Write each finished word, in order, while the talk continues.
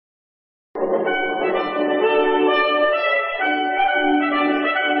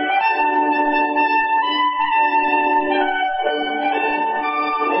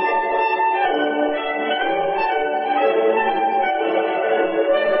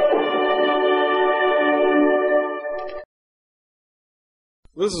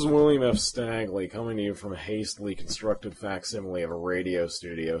This is William F. Stagley coming to you from a hastily constructed facsimile of a radio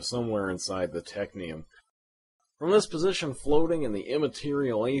studio somewhere inside the Technium. From this position floating in the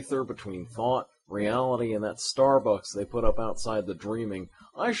immaterial aether between thought, reality, and that Starbucks they put up outside the dreaming,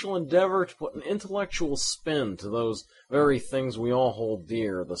 I shall endeavor to put an intellectual spin to those very things we all hold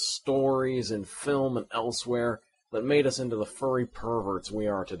dear, the stories in film and elsewhere that made us into the furry perverts we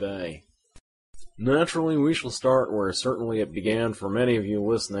are today. Naturally, we shall start where certainly it began for many of you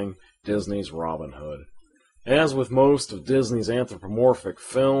listening, Disney's Robin Hood. As with most of Disney's anthropomorphic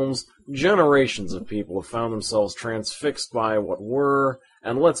films, generations of people have found themselves transfixed by what were,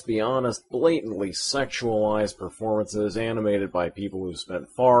 and let's be honest, blatantly sexualized performances animated by people who spent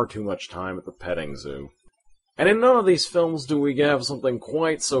far too much time at the petting zoo. And in none of these films do we have something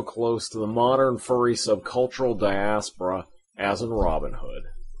quite so close to the modern furry subcultural diaspora as in Robin Hood.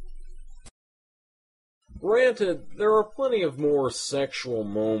 Granted, there are plenty of more sexual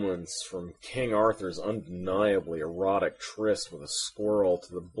moments, from King Arthur's undeniably erotic tryst with a squirrel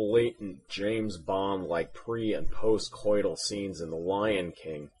to the blatant James Bond-like pre- and post-coital scenes in The Lion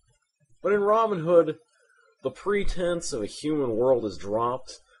King. But in Robin Hood, the pretense of a human world is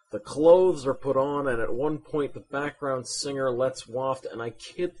dropped, the clothes are put on, and at one point the background singer lets waft, and I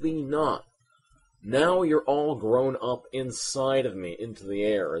kid thee not, "Now you're all grown up inside of me," into the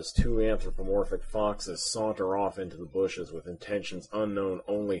air as two anthropomorphic foxes saunter off into the bushes with intentions unknown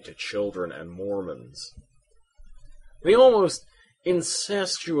only to children and Mormons. The almost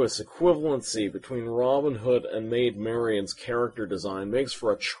incestuous equivalency between Robin Hood and Maid Marian's character design makes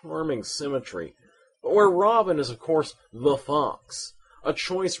for a charming symmetry, but where Robin is of course the fox, a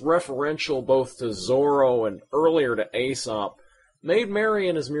choice referential both to Zorro and earlier to Aesop, Maid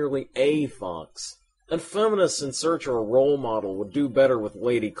Marian is merely a fox, and feminists in search of a role model would do better with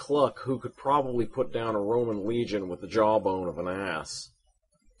Lady Cluck, who could probably put down a Roman legion with the jawbone of an ass.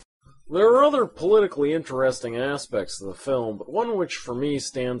 There are other politically interesting aspects of the film, but one which for me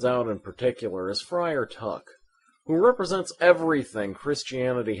stands out in particular is Friar Tuck, who represents everything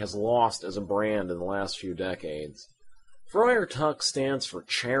Christianity has lost as a brand in the last few decades. Friar Tuck stands for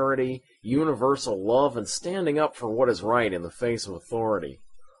charity, universal love, and standing up for what is right in the face of authority,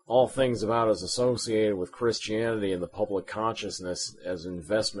 all things about as associated with Christianity in the public consciousness as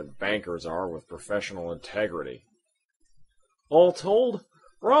investment bankers are with professional integrity. All told,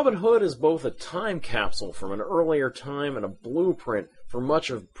 Robin Hood is both a time capsule from an earlier time and a blueprint for much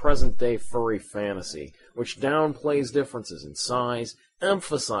of present-day furry fantasy, which downplays differences in size,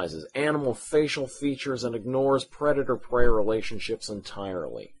 emphasizes animal facial features, and ignores predator-prey relationships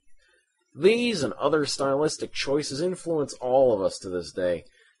entirely. These and other stylistic choices influence all of us to this day,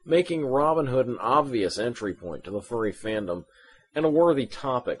 making Robin Hood an obvious entry point to the furry fandom and a worthy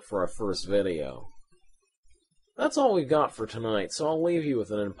topic for our first video. That's all we've got for tonight, so I'll leave you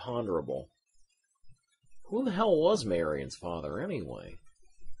with an imponderable. Who the hell was Marian's father, anyway?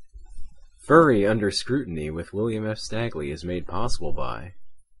 Furry Under Scrutiny with William F. Stagley is made possible by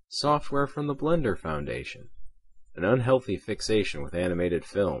software from the Blender Foundation, an unhealthy fixation with animated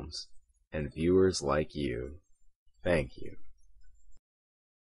films, and viewers like you. Thank you.